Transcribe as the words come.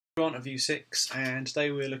Grant of View 6, and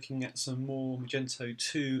today we're looking at some more Magento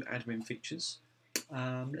 2 admin features.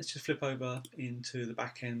 Let's just flip over into the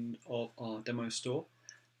back end of our demo store,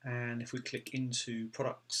 and if we click into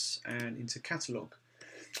products and into catalog.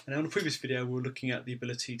 And on the previous video we were looking at the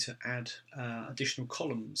ability to add additional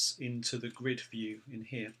columns into the grid view in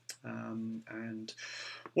here. And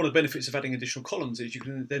one of the benefits of adding additional columns is you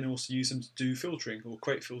can then also use them to do filtering or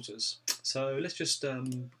create filters. So let's just go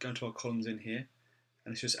into our columns in here,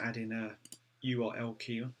 and let's just add in a URL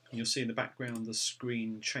key, and you'll see in the background the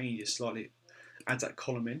screen changes slightly, adds that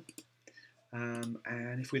column in.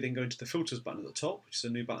 And if we then go into the filters button at the top, which is a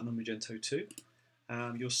new button on Magento 2,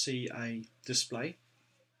 you'll see a display,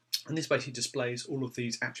 and this basically displays all of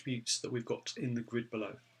these attributes that we've got in the grid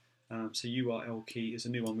below. So URL key is a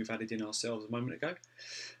new one we've added in ourselves a moment ago.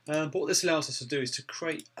 But what this allows us to do is to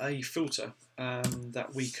create a filter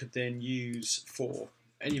that we could then use for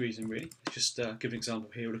any reason really. Let's just give an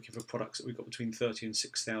example here. We're looking for products that we've got between 30 and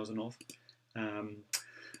 6,000 of.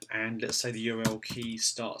 And let's say the URL key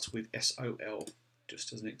starts with SOL,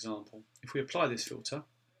 just as an example. If we apply this filter,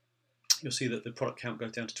 you'll see that the product count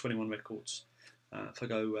goes down to 21 records. If I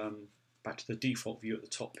go back to the default view at the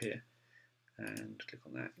top here and click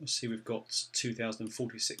on that, you'll see we've got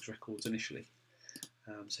 2,046 records initially.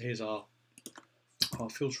 So here's our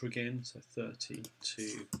filter again, so 30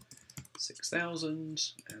 to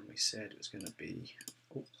 6,000, and we said it was going to be,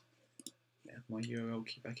 my URL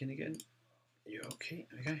key back in again, URL key,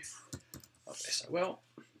 okay, up SOL,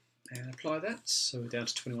 and apply that, so we're down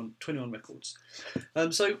to 21 records.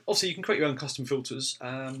 So obviously you can create your own custom filters.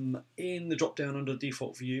 In the drop down under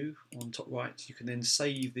default view on top right, you can then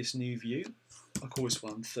save this new view. I call this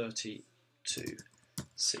one 30 to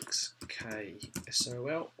 6K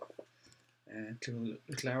SOL, and click on the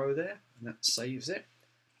little arrow there, and that saves it.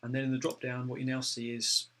 And then in the drop down, what you now see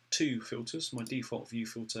is two filters, my default view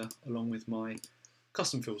filter along with my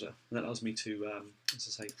custom filter, and that allows me to,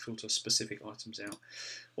 as I say, filter specific items out.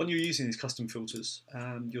 When you're using these custom filters,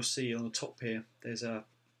 you'll see on the top here there's a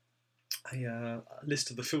list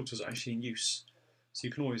of the filters that are actually in use. So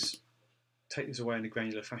you can always take these away in a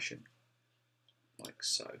granular fashion, like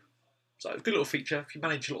so. So a good little feature. If you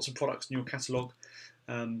manage lots of products in your catalogue,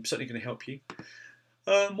 certainly going to help you.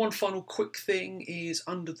 One final quick thing is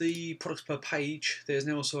under the products per page, there's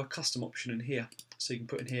now also a custom option in here. So you can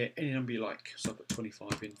put in here any number you like. So I put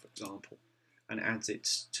 25 in, for example, and it adds it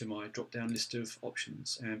to my drop-down list of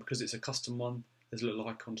options. And because it's a custom one, there's a little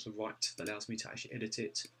icon to the right that allows me to actually edit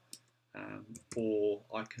it, or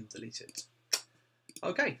I can delete it.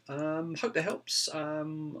 Okay, hope that helps.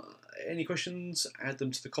 Any questions, add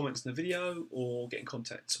them to the comments in the video, or get in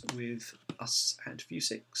contact with us at View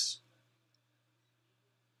 6.